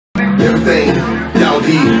everything y'all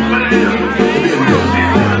did.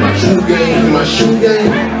 My true game, my shoe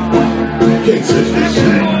game, can't touch this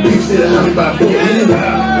shit. He said how me about 4 years.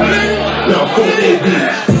 Now fuck that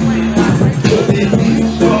bitch. Fuck that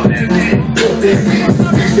bitch. Fuck that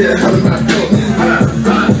bitch. He said how me about 4 years.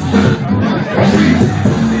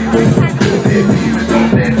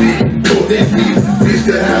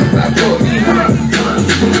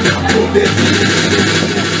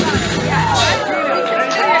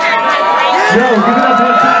 Yo, give it up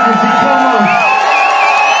one time for Echoplex.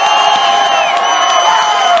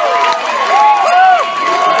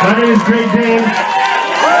 My name is Great Dane.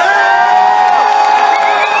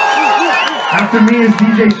 After me is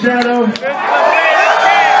DJ Shadow.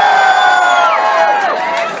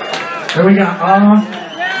 Then we got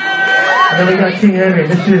and then we got King Henry.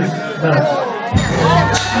 This is nuts.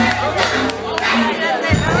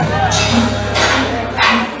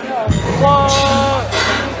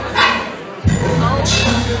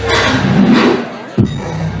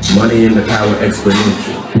 Money and the power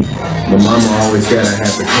exponential. My mama always said I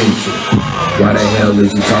had potential. Why the hell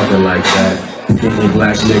is you talking like that? Skinny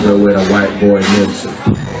black nigga with a white boy mental.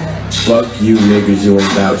 Fuck you niggas, you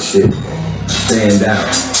ain't about shit. Stand out,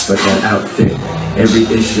 but that outfit. Every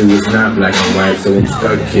issue is not black and white, so I'm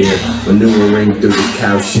stuck here, maneuvering through this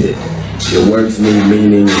cow shit. Your words need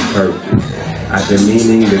meaning and purpose. I've been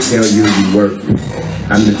meaning to tell you you worthless.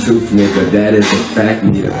 I'm the truth, nigga, that is a fact.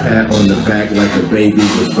 Need a pat on the back like a baby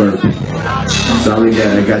was birthed. Sorry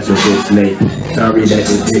that I got your bitch naked. Sorry that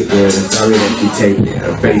you dick good, and sorry that you take it.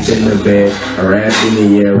 Her face in the bed, her ass in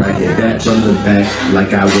the air. I hear that from the back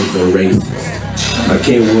like I was a racist. My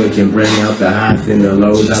Kenwood can bring out the highs and the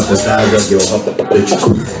lows out the sides of your bitch.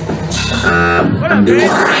 I'm doing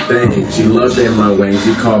my thing. She loves in my way.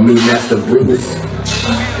 She called me Master Bruce.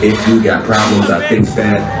 If you got problems, I fix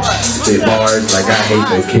that. Spit bars like I hate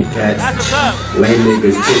those Kit Kats. Lame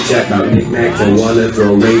niggas chit chat about knickknacks and wanna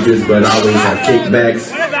throw rages, but always have kickbacks.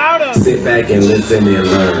 Sit back and listen and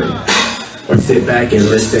learn, or sit back and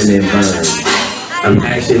listen and burn. I'm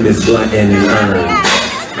action is blunt and earned.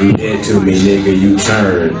 You dead to me, nigga, you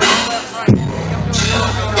turn.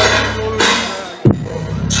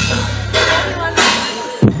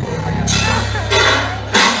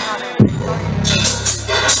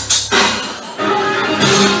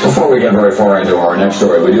 Before we get very far into our next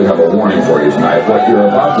story, we do have a warning for you tonight. What you're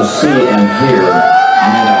about to see and hear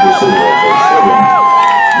may not be suitable for children.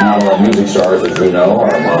 Not all music stars, as we know,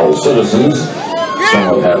 are model citizens. Some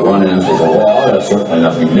have had run-ins with the law. That's certainly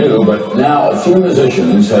nothing new. But now a few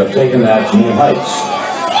musicians have taken that to new heights,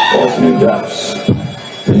 or to new depths.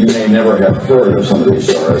 And you may never have heard of some of these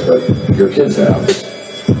stars, but your kids have.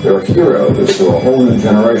 They're heroes to a whole new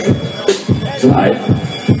generation. Tonight,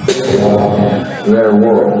 their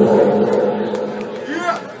world.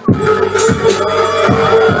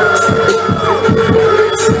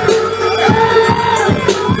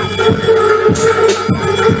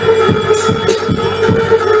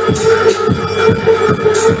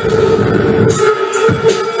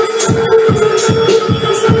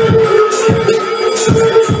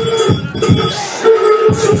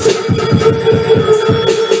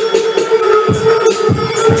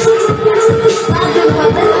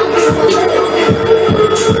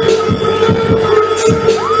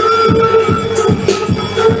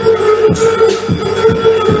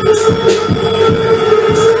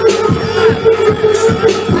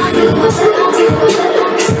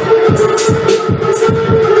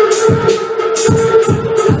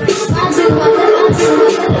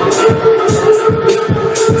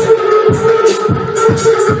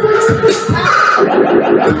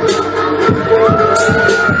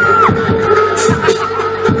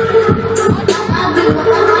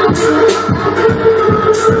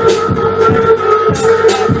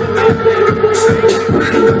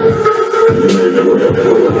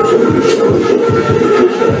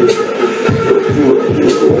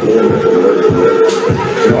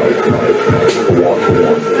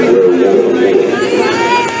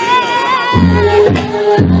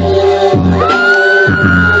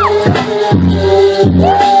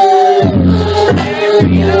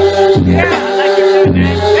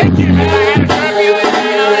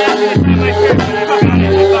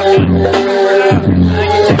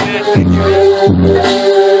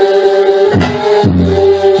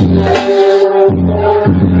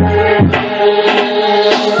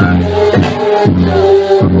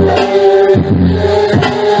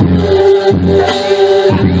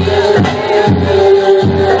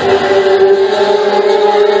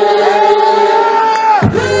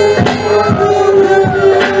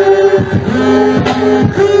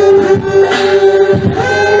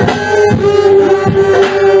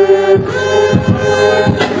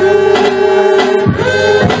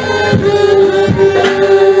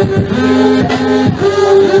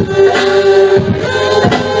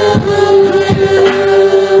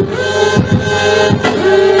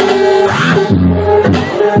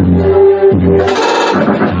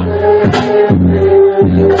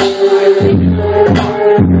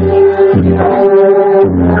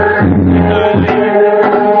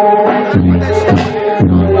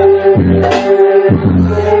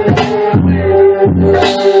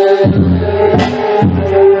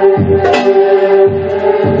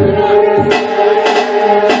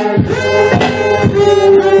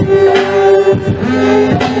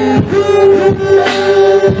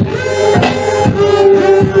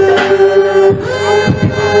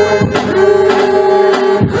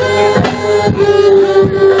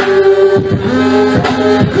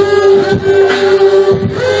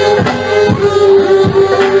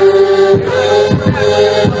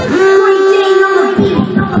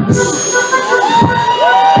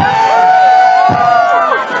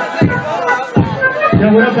 Yo,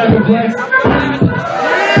 what up, Echoplex?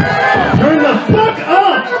 Turn the fuck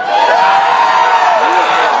up!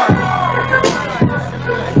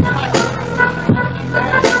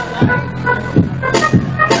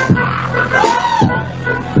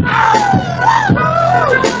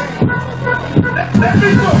 Let me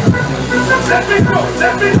go! Let me go!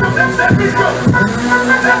 Let me go! Let me go!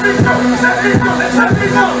 Let me go! Let me go! Let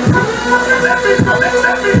me go! Let me go!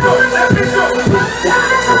 Let me go! Let me go!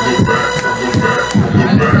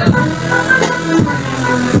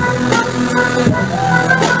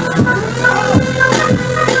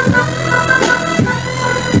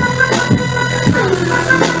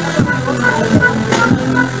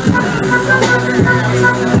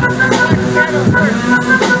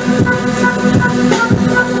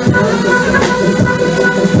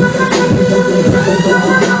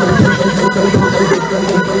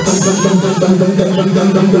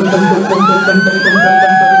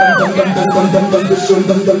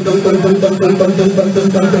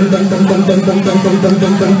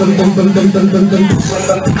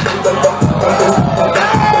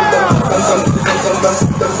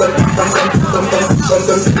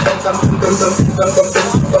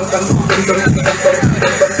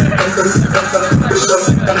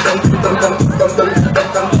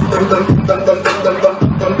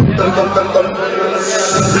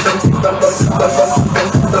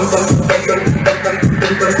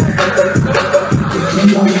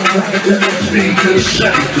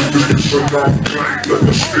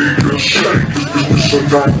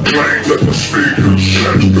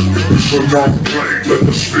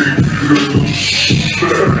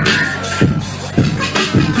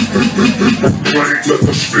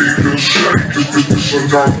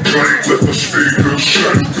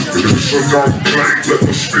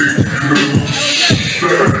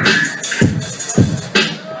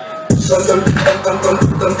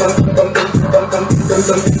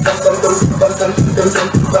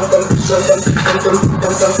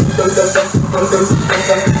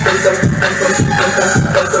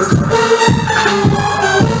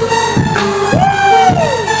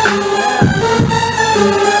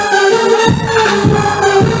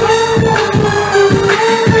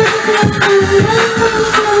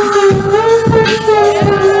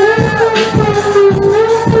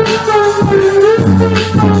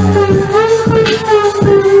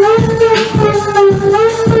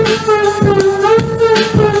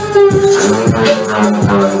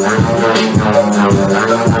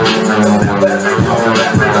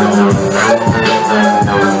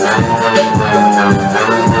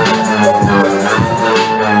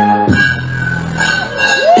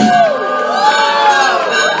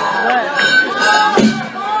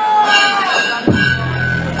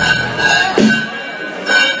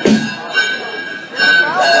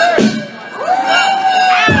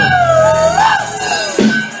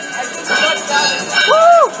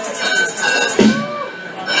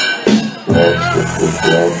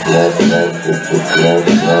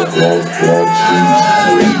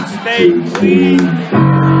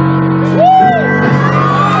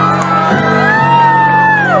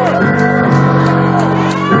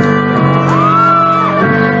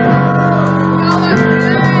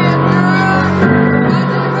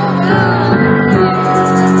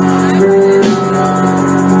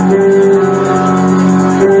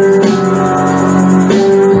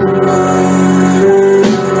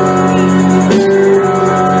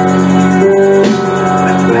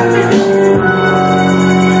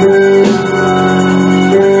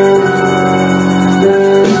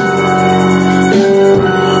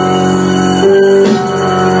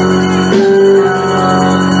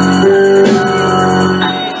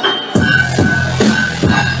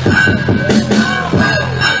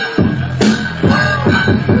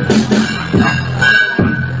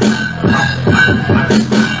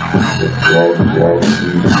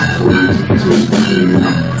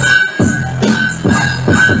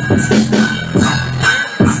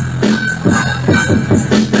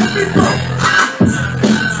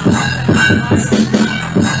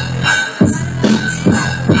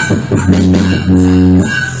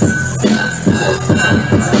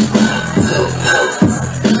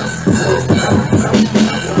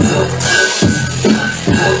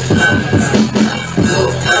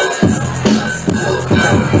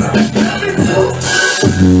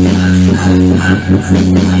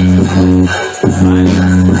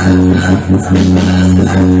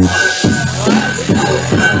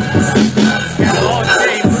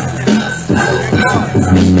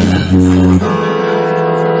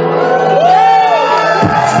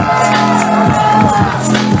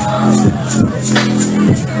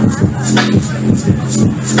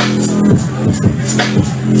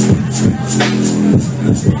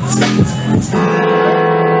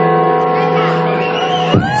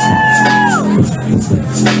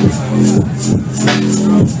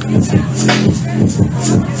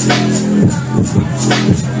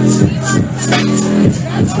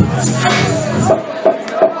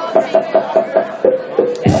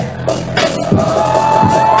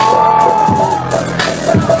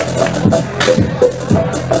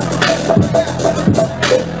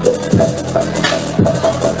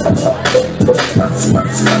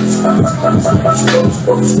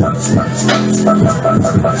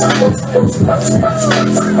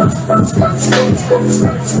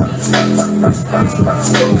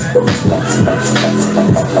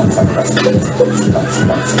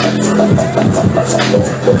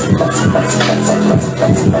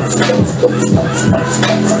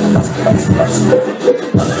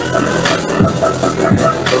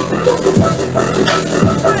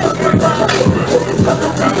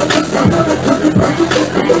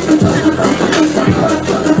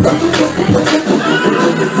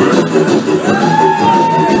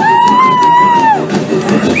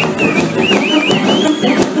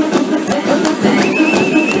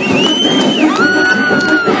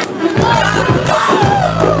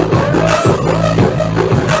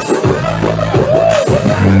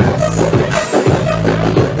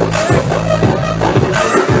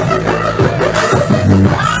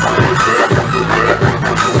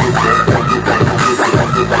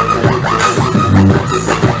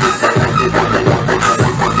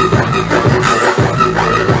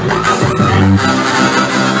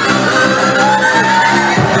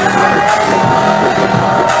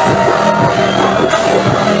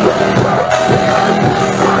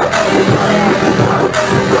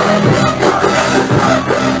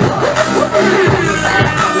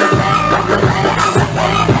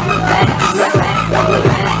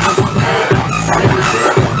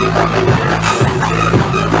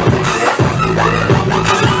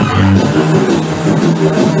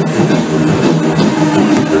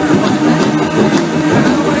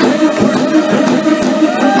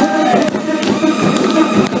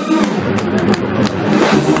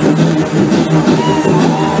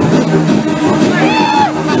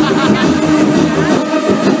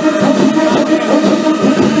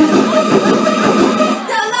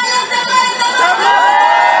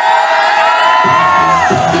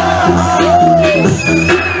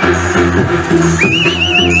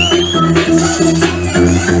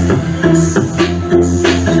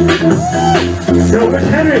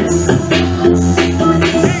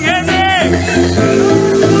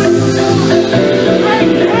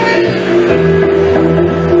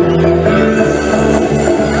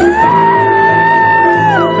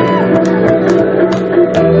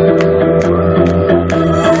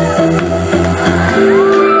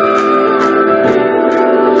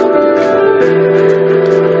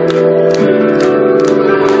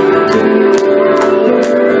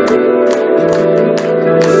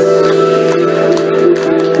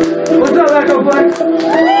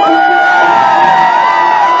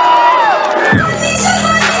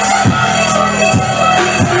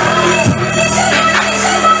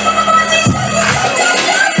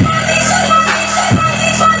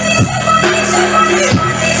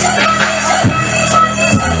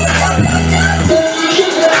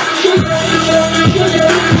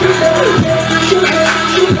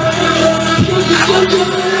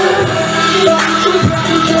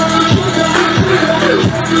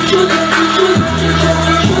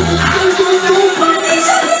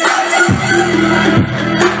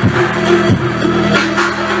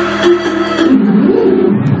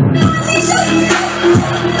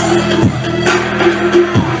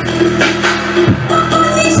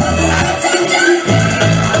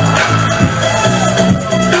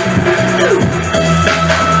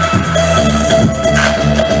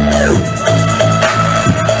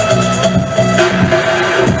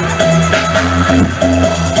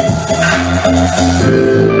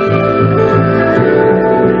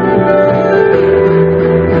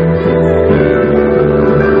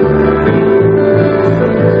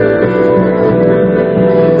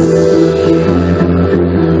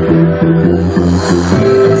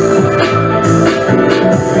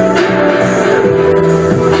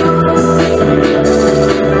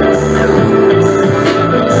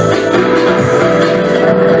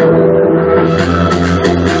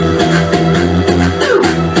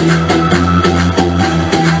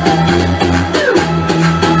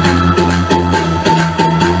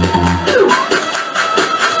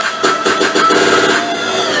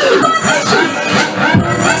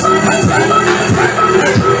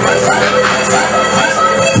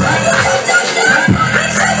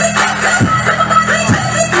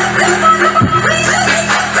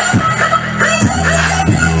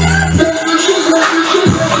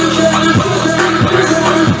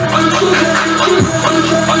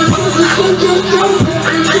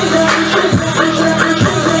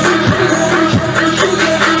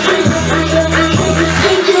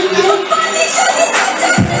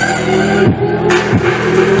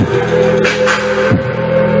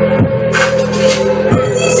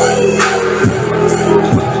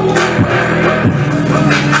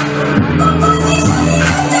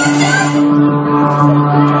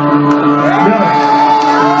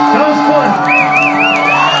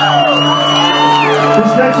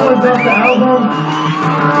 off the album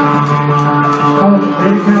called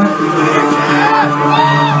Baby Cat.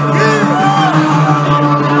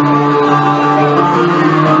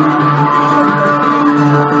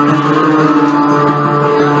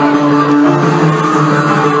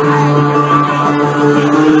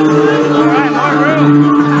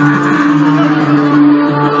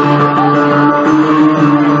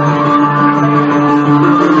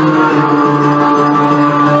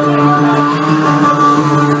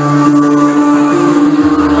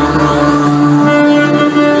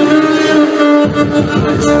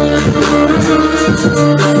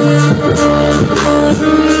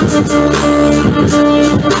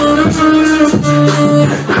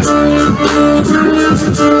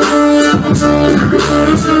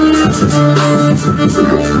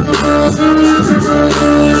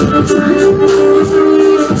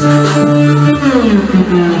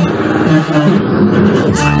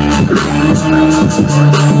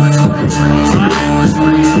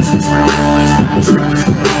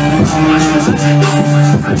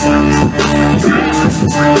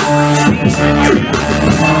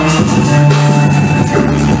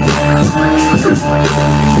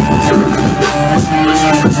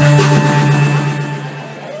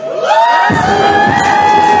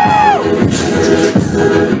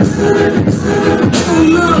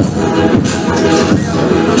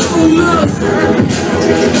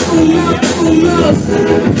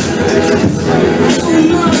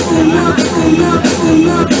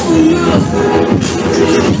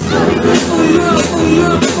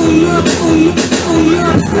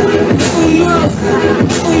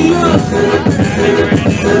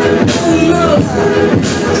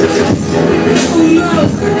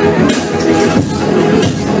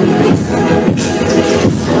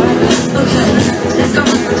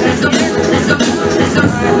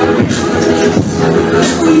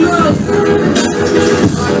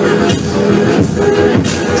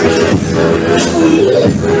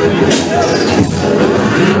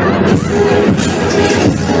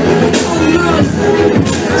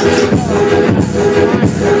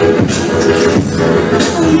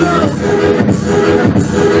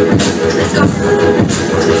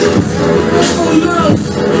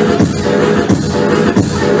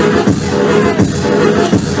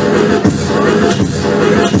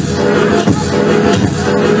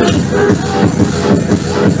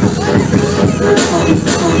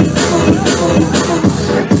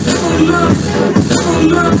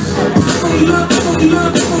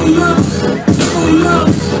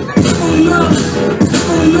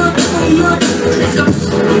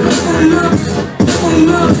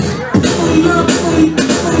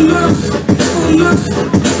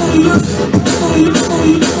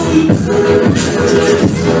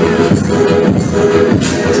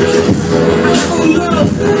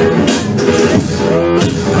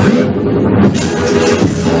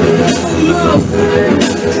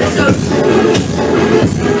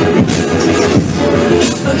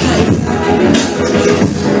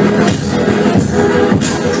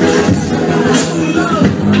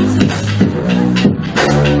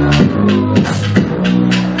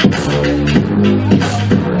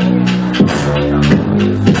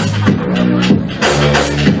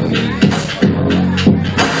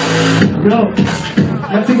 Yo, you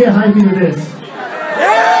have to get hypey with this.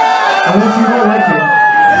 I want you to like it.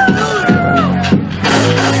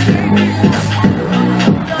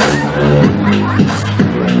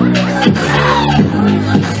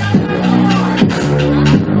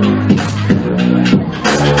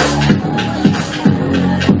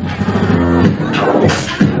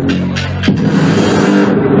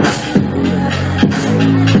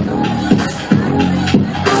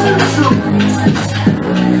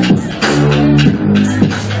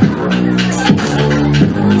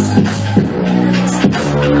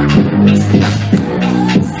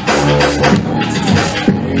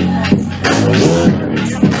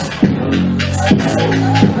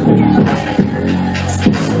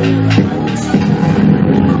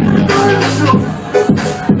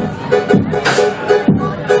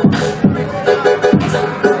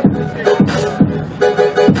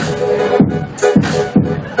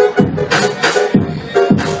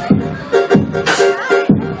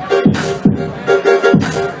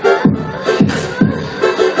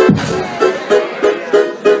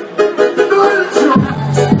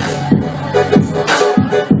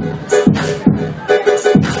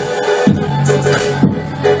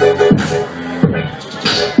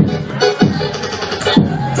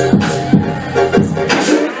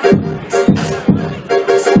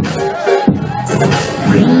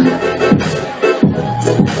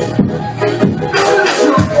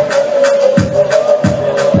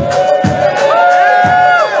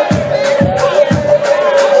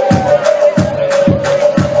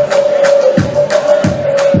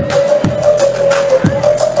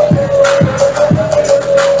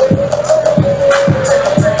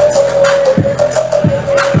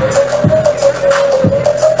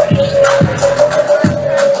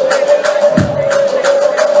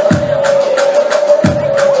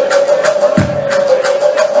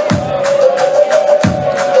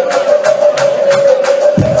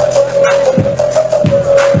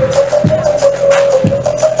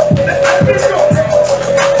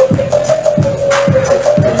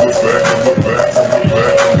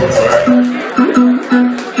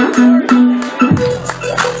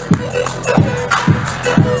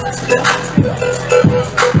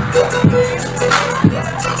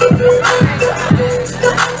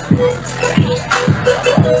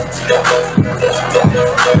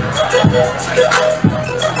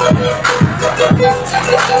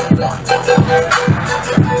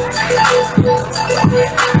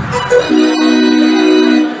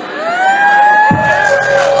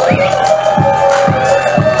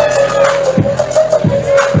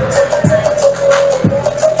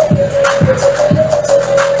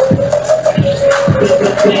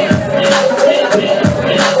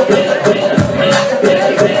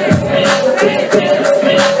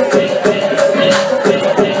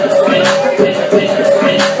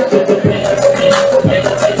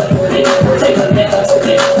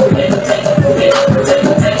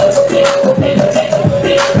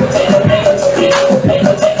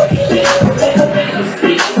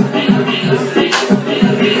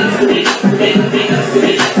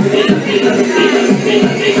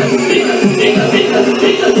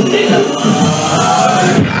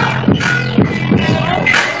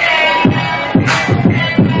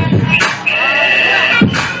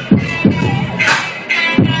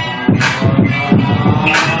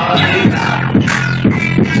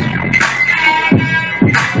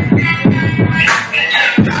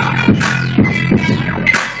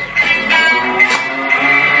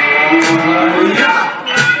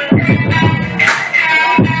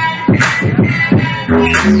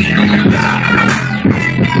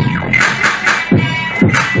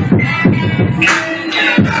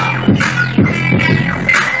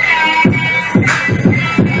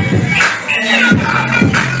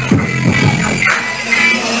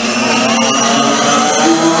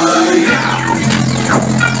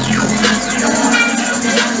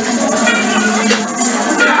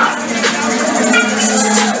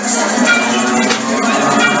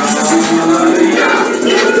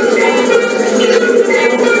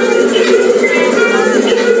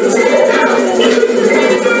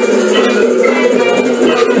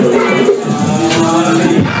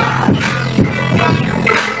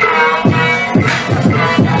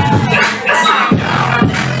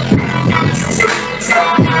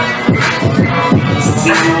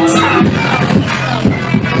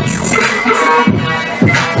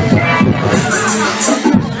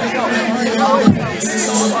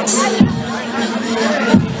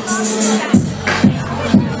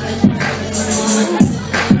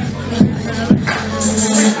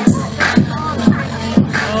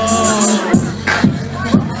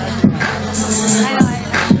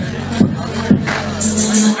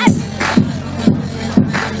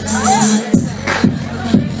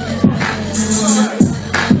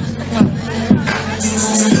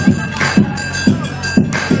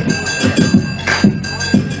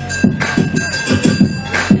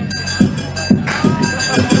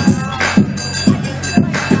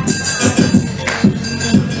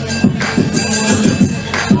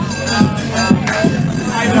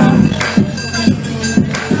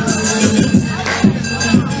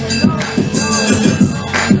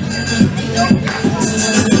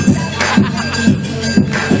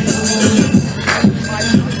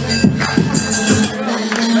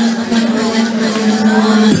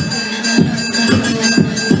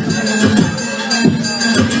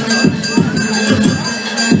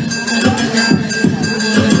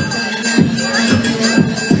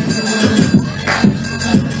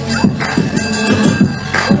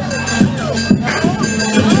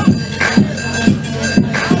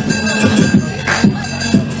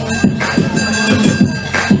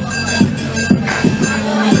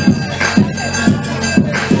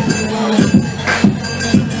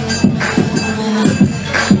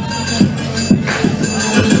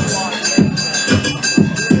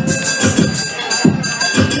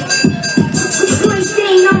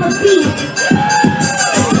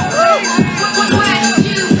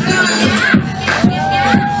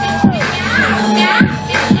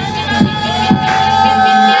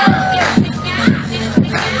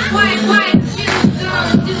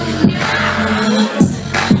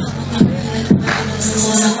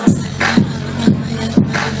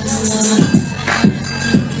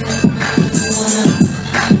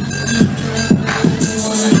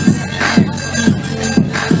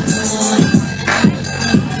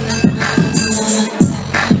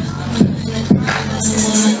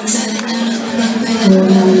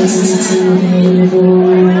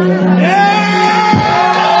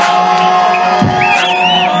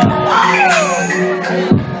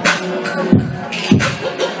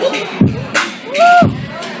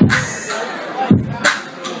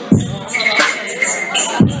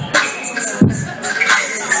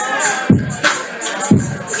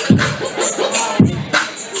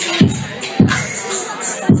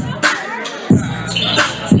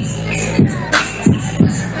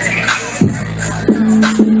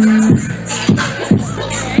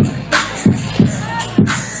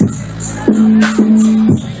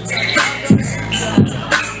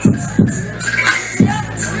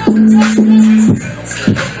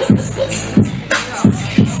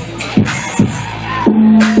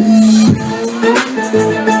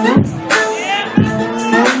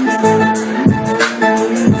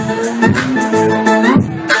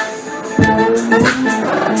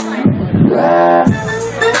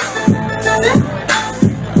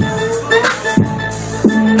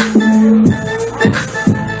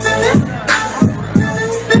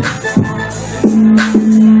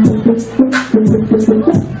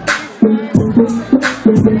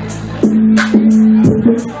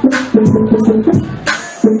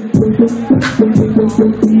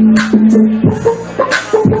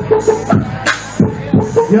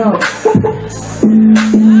 Yo.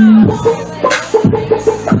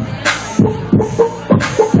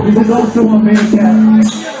 This is also on Bandcamp.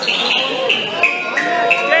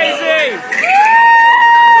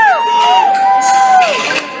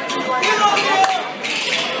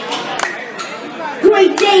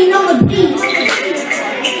 Great Dane on the beat.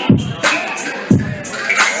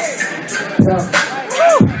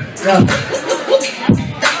 Yeah.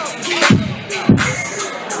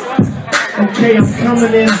 Okay, I'm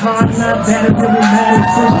coming in hot, not that it really matters.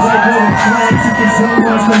 First white water flag, you can tell me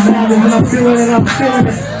what's the matter. And I'm feeling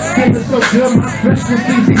it. Game is so good, my freshness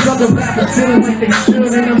leaves these other rappers feeling like they should.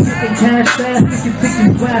 And I'm getting cash fast,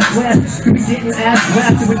 thinking flash. Could be getting ass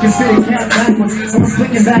blasted with your fitted cap backwards. I'm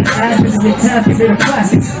flicking back ashes in your casket made of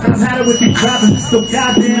plastic. And I've had it with these rappers, so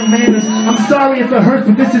goddamn manners. I'm sorry if it hurts,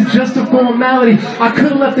 but this is just a formality. I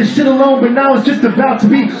could've left this shit alone, but now it's just about to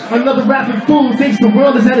be another rapping fool who thinks the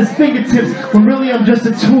world is at his fingertips, when really I'm just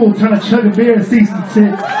a tool trying to chug a beer and see some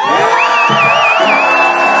tits.